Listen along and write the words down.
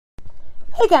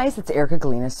Hey guys, it's Erica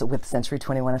Galinas with Century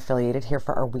 21 Affiliated here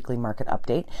for our weekly market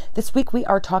update. This week we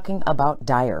are talking about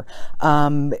Dyer.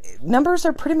 Numbers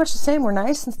are pretty much the same. We're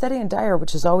nice and steady in Dyer,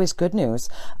 which is always good news.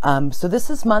 So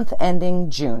this is month ending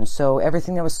June. So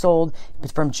everything that was sold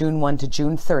from June 1 to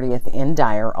June 30th in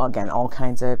Dyer, again, all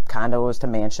kinds of condos to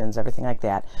mansions, everything like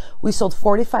that. We sold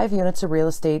 45 units of real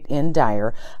estate in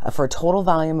Dyer for a total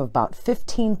volume of about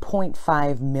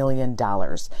 $15.5 million.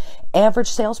 Average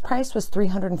sales price was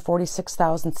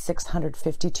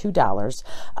 $346,652.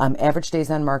 Average days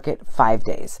on market, 5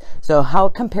 days. So how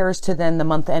it compares to then the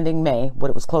month ending May, what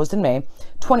it was closed in May,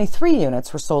 23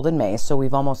 units were sold in May. So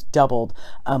we've almost doubled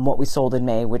what we sold in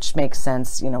May, which makes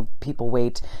sense. You know, people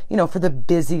wait, for the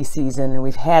busy season, and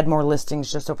we've had more listings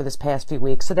just over this past few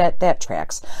weeks. So that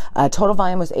tracks. Total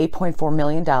volume was $8.4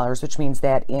 million, which means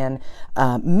that in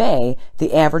May,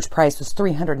 the average price was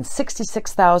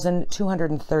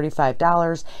 $366,235.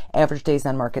 Average days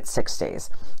on market, 6 days.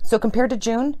 So compared to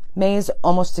June, May is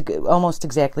almost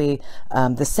exactly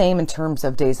the same in terms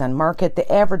of days on market.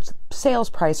 The average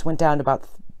sales price went down to about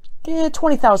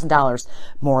 $20,000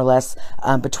 more or less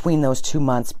between those 2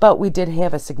 months, but we did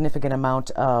have a significant amount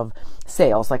of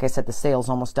sales. Like I said, the sales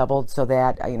almost doubled, so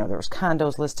that there was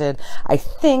condos listed. I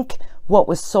think what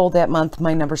was sold that month,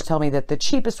 my numbers tell me that the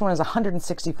cheapest one is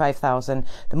 $165,000.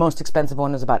 The most expensive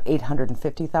one is about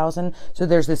 $850,000. So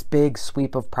there's this big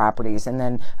sweep of properties. And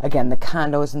then again, the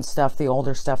condos and stuff, the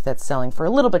older stuff that's selling for a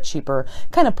little bit cheaper,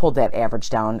 kind of pulled that average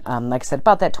down. Like I said,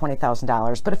 about that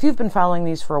 $20,000. But if you've been following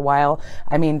these for a while,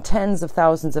 I mean, tens of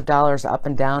thousands of dollars up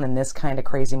and down in this kind of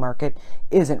crazy market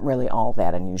isn't really all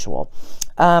that unusual.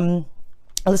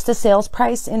 Listed sales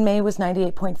price in May was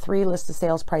 98.3. Listed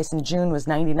sales price in June was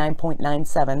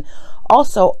 99.97.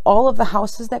 Also, all of the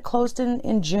houses that closed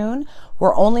in June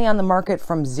were only on the market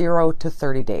from 0 to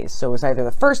 30 days. So it was either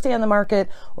the first day on the market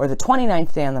or the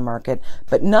 29th day on the market,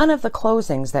 but none of the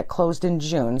closings that closed in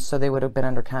June, so they would have been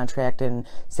under contract in,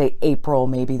 say, April,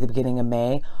 maybe the beginning of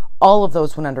May, all of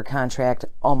those went under contract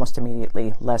almost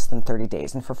immediately, less than 30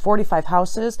 days. And for 45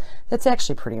 houses, that's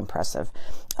actually pretty impressive.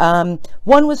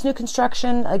 One was new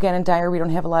construction. Again, in Dyer, we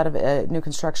don't have a lot of new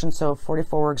construction, so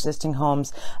 44 were existing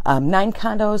homes, 9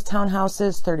 condos,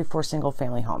 townhouses, 34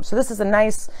 single-family homes. So this is a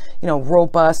nice,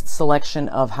 robust selection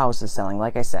of houses selling.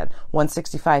 Like I said,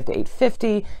 165 to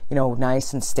 850,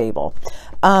 nice and stable.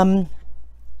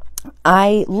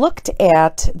 I looked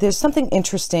at, there's something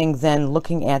interesting then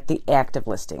looking at the active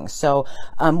listings. So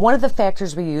one of the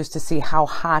factors we use to see how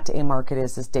hot a market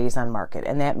is days on market.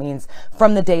 And that means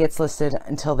from the day it's listed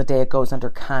until the day it goes under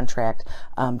contract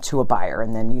to a buyer.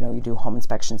 And then, you do home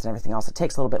inspections and everything else. It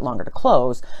takes a little bit longer to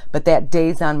close, but that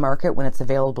days on market when it's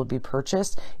available to be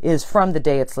purchased is from the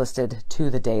day it's listed to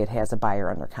the day it has a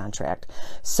buyer under contract.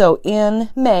 So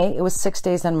in May, it was 6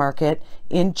 days on market.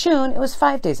 In June, it was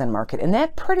 5 days on market. And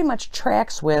that pretty much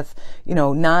tracks with,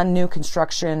 non-new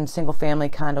construction, single-family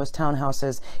condos,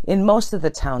 townhouses in most of the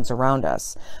towns around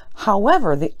us.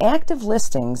 However, the active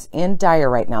listings in Dyer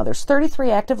right now, there's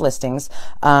 33 active listings.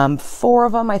 4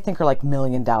 of them, I think, are like $1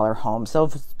 million homes. So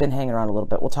it's been hanging around a little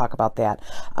bit. We'll talk about that.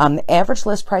 The average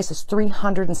list price is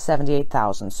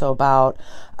 $378,000. So about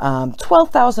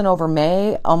 $12,000 over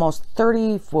May, almost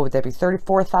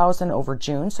 34,000 over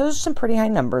June. So those are some pretty high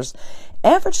numbers.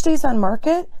 Average days on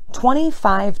market,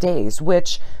 25 days,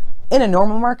 which in a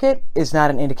normal market is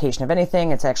not an indication of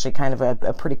anything. It's actually kind of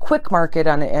a pretty quick market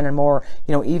in a more,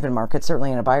 even market,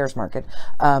 certainly in a buyer's market.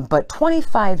 But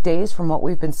 25 days from what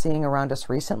we've been seeing around us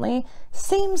recently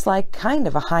seems like kind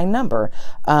of a high number.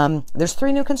 There's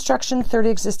 3 new construction, 30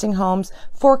 existing homes,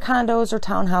 4 condos or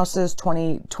townhouses,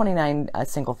 29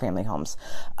 single family homes.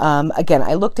 Again,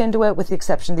 I looked into it with the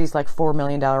exception of these like $4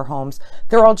 million homes.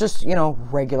 They're all just,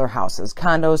 regular houses,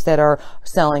 condos that are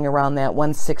selling around that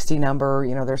 160 number.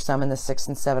 There's some in the 600,000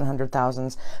 and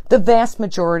 700,000s. The vast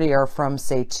majority are from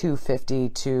say 250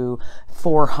 to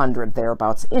 400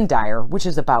 thereabouts in Dyer, which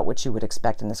is about what you would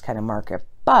expect in this kind of market.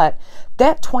 But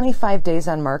that 25 days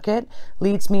on market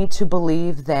leads me to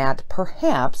believe that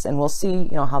perhaps, and we'll see,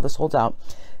 how this holds out,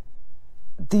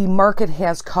 the market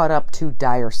has caught up to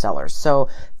Dyer sellers. So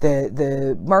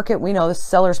the market, we know the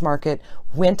seller's market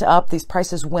went up, these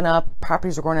prices went up,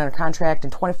 properties are going under contract in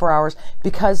 24 hours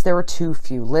because there were too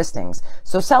few listings.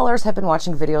 So sellers have been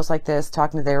watching videos like this,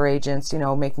 talking to their agents,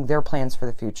 making their plans for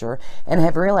the future, and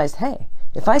have realized, hey,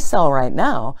 if I sell right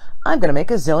now, I'm going to make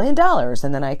 $1 zillion,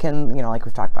 and then I can, like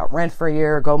we've talked about, rent for a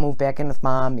year, go move back in with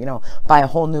mom, buy a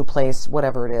whole new place,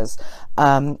 whatever it is.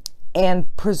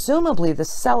 And presumably the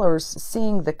sellers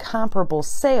seeing the comparable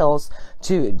sales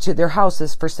to their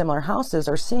houses for similar houses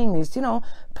are seeing these,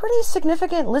 pretty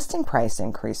significant listing price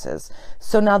increases.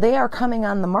 So now they are coming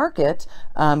on the market,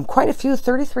 quite a few,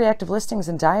 33 active listings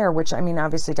in Dyer, which, I mean,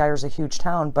 obviously Dyer's a huge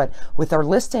town, but with our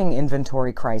listing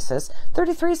inventory crisis,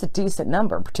 33 is a decent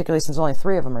number, particularly since only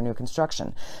 3 of them are new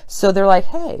construction. So they're like,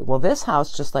 hey, well, this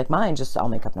house, just like mine, I'll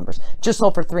make up numbers, just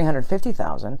sold for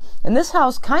 $350,000. And this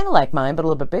house, kind of like mine, but a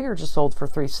little bit bigger, just sold for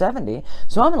 $370,000.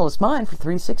 So I'm going to list mine for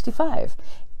 $365,000.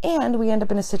 And we end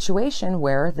up in a situation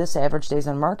where this average days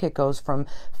on market goes from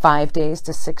 5 days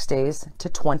to 6 days to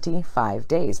 25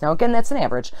 days. Now, again, that's an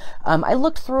average. I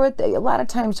looked through it. A lot of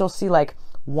times you'll see like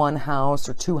one house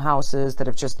or 2 houses that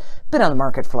have just been on the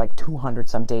market for like 200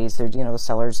 some days. They're, the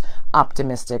seller's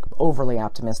optimistic, overly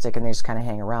optimistic, and they just kind of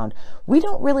hang around. We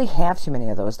don't really have too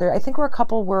many of those. I think a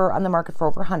couple were on the market for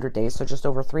over 100 days, so just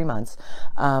over 3 months.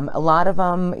 A lot of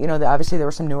them, obviously there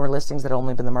were some newer listings that had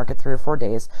only been on the market 3 or 4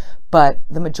 days, but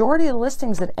the majority of the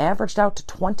listings that averaged out to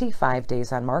 25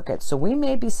 days on market. So we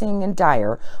may be seeing in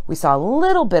Dyer, we saw a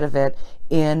little bit of it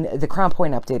in the Crown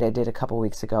Point update I did a couple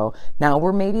weeks ago. Now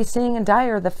we're maybe seeing in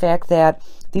Dyer the fact that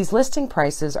these listing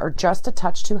prices are just a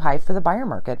touch too high for the buyer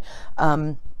market.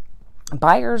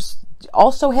 Buyers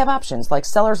also have options. Like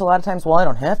sellers, a lot of times, well, I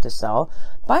don't have to sell.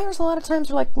 Buyers, a lot of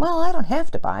times, are like, well, I don't have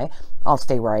to buy. I'll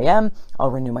stay where I am. I'll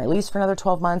renew my lease for another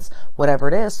 12 months, whatever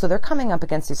it is. So they're coming up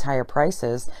against these higher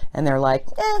prices, and they're like,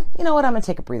 you know what? I'm going to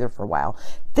take a breather for a while.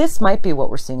 This might be what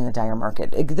we're seeing in the Dyer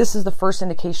market. This is the first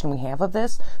indication we have of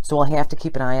this, so we'll have to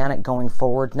keep an eye on it going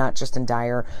forward, not just in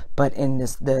Dyer, but in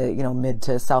the mid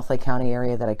to South Lake County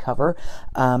area that I cover.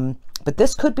 But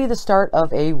this could be the start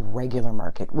of a regular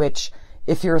market, which,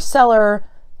 if you're a seller,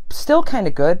 still kind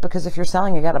of good, because if you're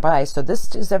selling, you got to buy. So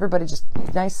this is everybody just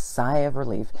nice sigh of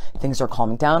relief. Things are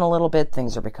calming down a little bit.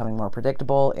 Things are becoming more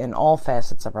predictable in all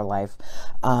facets of our life.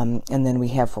 And then we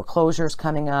have foreclosures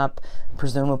coming up,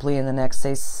 presumably in the next,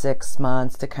 say, 6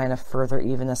 months to kind of further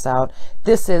even this out.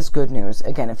 This is good news.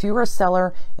 Again, if you were a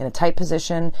seller in a tight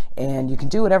position and you can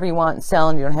do whatever you want and sell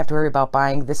and you don't have to worry about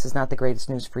buying, this is not the greatest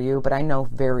news for you. But I know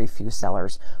very few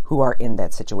sellers who are in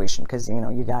that situation, because,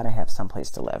 you got to have some place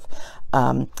to live.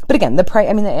 But again, the price,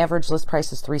 the average list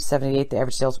price is $378, the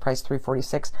average sales price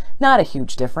 $346. Not a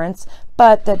huge difference,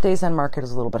 but that days on market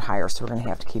is a little bit higher, so we're going to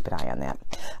have to keep an eye on that.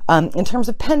 In terms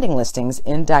of pending listings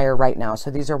in Dyer right now, so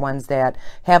these are ones that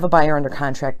have a buyer under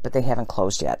contract, but they haven't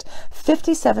closed yet.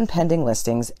 57 pending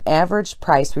listings, average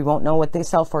price, we won't know what they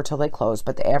sell for till they close,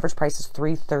 but the average price is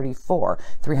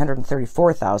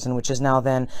 $334,000, which is now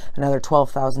then another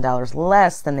 $12,000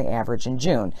 less than the average in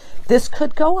June. This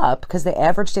could go up because the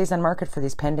average days on market for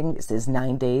these pending is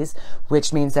 9 days,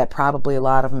 which means that probably a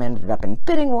lot of them ended up in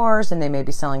bidding wars, and they may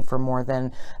be selling for more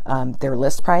than their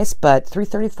list price. But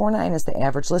 $334,900 is the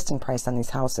average listing price on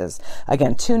these houses.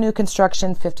 Again, 2 new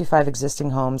construction, 55 existing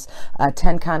homes,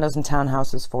 10 condos and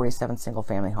townhouses, 47 single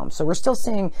family homes. So we're still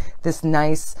seeing this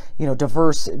nice,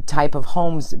 diverse type of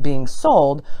homes being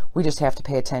sold. We just have to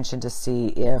pay attention to see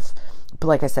if,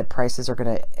 like I said, prices are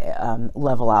going to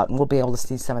level out, and we'll be able to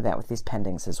see some of that with these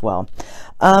pendings as well.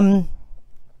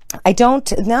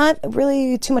 Not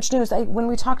really too much news. When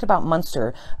we talked about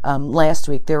Munster last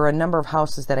week, there were a number of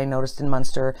houses that I noticed in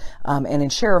Munster and in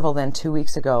Cherville then 2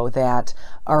 weeks ago that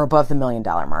are above the $1 million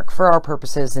mark. For our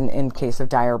purposes, in case of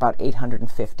Dyer, about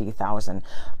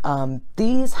 $850,000.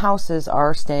 These houses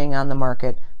are staying on the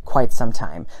market quite some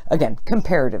time. Again,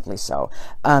 comparatively so.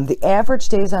 The average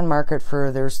days on market for,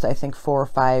 there's I think $4 or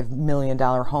 $5 million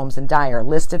homes in Dyer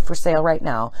listed for sale right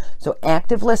now. So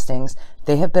active listings,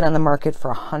 they have been on the market for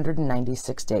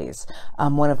 196 days.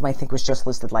 One of them I think was just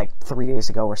listed like 3 days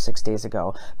ago or 6 days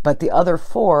ago. But the other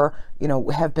 4,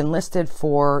 have been listed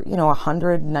for,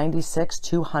 196,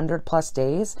 200 plus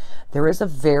days. There is a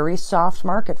very soft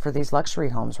market for these luxury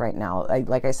homes right now.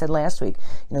 Like I said last week,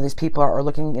 these people are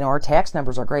looking, our tax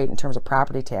numbers are great in terms of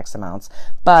property tax amounts,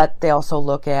 but they also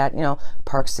look at,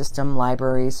 park system,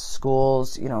 libraries,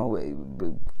 schools,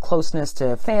 closeness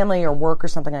to family or work or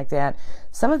something like that.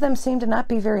 Some of them seem to not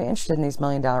be very interested in these $1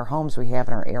 million homes we have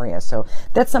in our area. So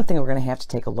that's something we're going to have to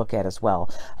take a look at as well.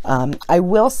 I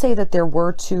will say that there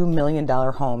were 2 $1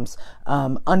 million homes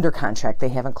under contract. They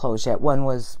haven't closed yet. One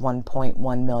was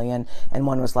 1.1 million and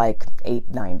one was like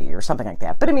 890 or something like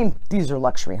that. But these are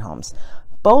luxury homes.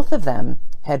 Both of them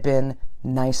had been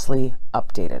nicely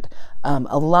updated.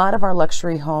 A lot of our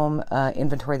luxury home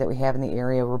inventory that we have in the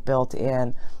area were built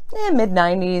in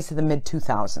mid-90s to the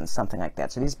mid-2000s, something like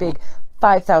that. So these big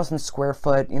 5,000 square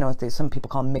foot, some people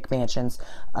call them McMansions,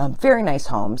 very nice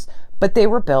homes. but they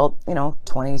were built,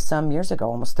 20 some years ago,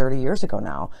 almost 30 years ago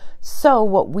now. So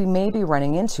what we may be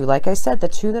running into, like I said, the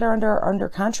two that are under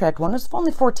contract, one is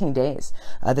only 14 days.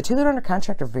 The two that are under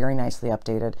contract are very nicely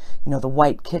updated. The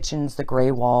white kitchens, the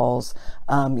gray walls,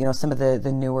 some of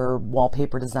the newer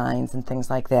wallpaper designs and things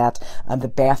like that. The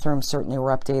bathrooms certainly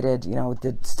were updated.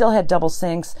 They still had double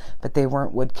sinks, but they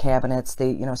weren't wood cabinets.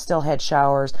 They, still had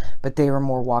showers, but they were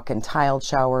more walk-in tiled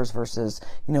showers versus,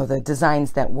 the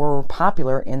designs that were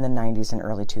popular in the 90s and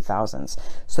early 2000s.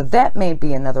 So that may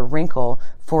be another wrinkle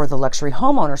for the luxury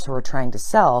homeowners who are trying to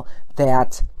sell,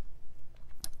 that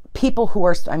people who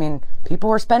are spending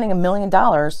 $1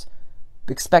 million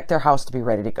expect their house to be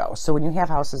ready to go. So when you have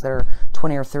houses that are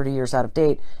 20 or 30 years out of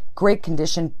date, great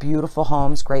condition, beautiful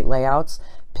homes, great layouts,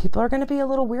 people are going to be a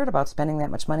little weird about spending that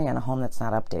much money on a home that's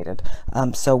not updated.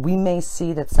 So we may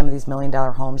see that some of these $1 million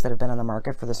homes that have been on the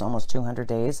market for this almost 200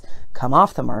 days come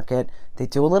off the market. They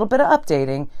do a little bit of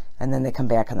updating and then they come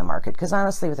back on the market. Because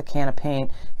honestly, with a can of paint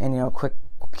and, a quick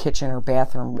kitchen or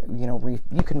bathroom,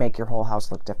 you can make your whole house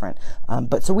look different.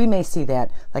 But so we may see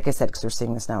that, like I said, because we're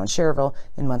seeing this now in Cherville,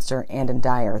 in Munster, and in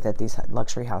Dyer, that these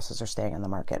luxury houses are staying on the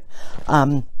market.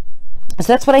 So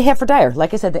that's what I have for Dyer.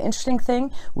 Like I said, the interesting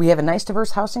thing, we have a nice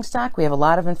diverse housing stock. We have a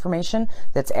lot of information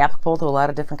that's applicable to a lot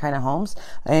of different kind of homes.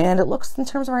 And it looks, in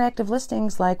terms of our active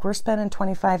listings, like we're spending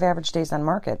 25 average days on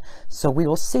market. So we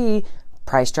will see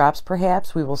price drops,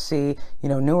 perhaps. We will see,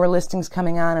 newer listings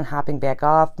coming on and hopping back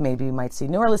off. Maybe you might see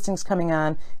newer listings coming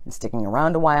on and sticking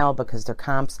around a while because their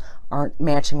comps aren't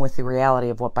matching with the reality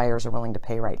of what buyers are willing to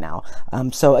pay right now.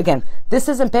 So again, this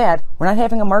isn't bad. We're not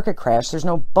having a market crash. There's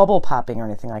no bubble popping or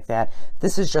anything like that.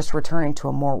 This is just returning to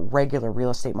a more regular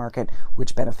real estate market,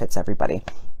 which benefits everybody.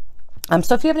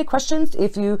 So if you have any questions,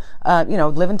 if you,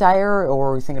 live in Dyer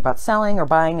or you think about selling or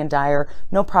buying in Dyer,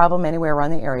 no problem, anywhere around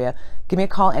the area, give me a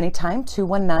call anytime,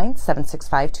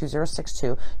 219-765-2062.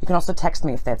 You can also text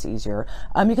me if that's easier.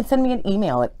 You can send me an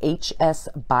email at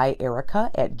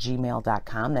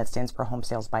hsbyerica@gmail.com. That stands for Home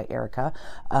Sales by Erica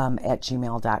at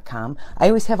gmail.com. I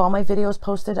always have all my videos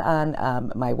posted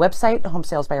on my website,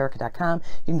 homesalesbyerica.com.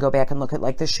 You can go back and look at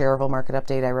like the Cherville market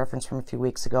update I referenced from a few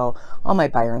weeks ago, all my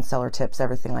buyer and seller tips,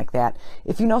 everything like that.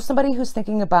 If you know somebody who's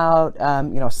thinking about,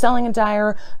 selling in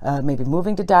Dyer, maybe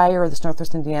moving to Dyer or this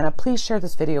Northwest Indiana, please share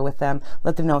this video with them.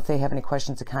 Let them know if they have any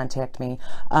questions to contact me.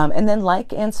 And then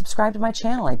like and subscribe to my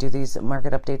channel. I do these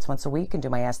market updates once a week and do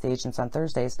my Ask the Agents on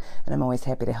Thursdays, and I'm always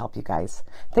happy to help you guys.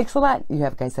 Thanks a lot. You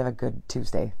guys have a good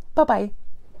Tuesday. Bye-bye.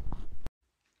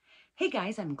 Hey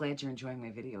guys, I'm glad you're enjoying my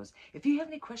videos. If you have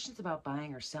any questions about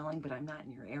buying or selling, but I'm not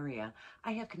in your area,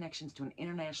 I have connections to an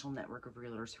international network of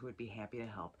realtors who would be happy to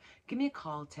help. Give me a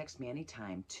call, text me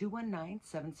anytime,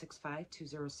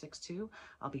 219-765-2062.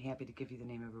 I'll be happy to give you the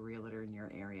name of a realtor in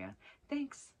your area.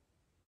 Thanks.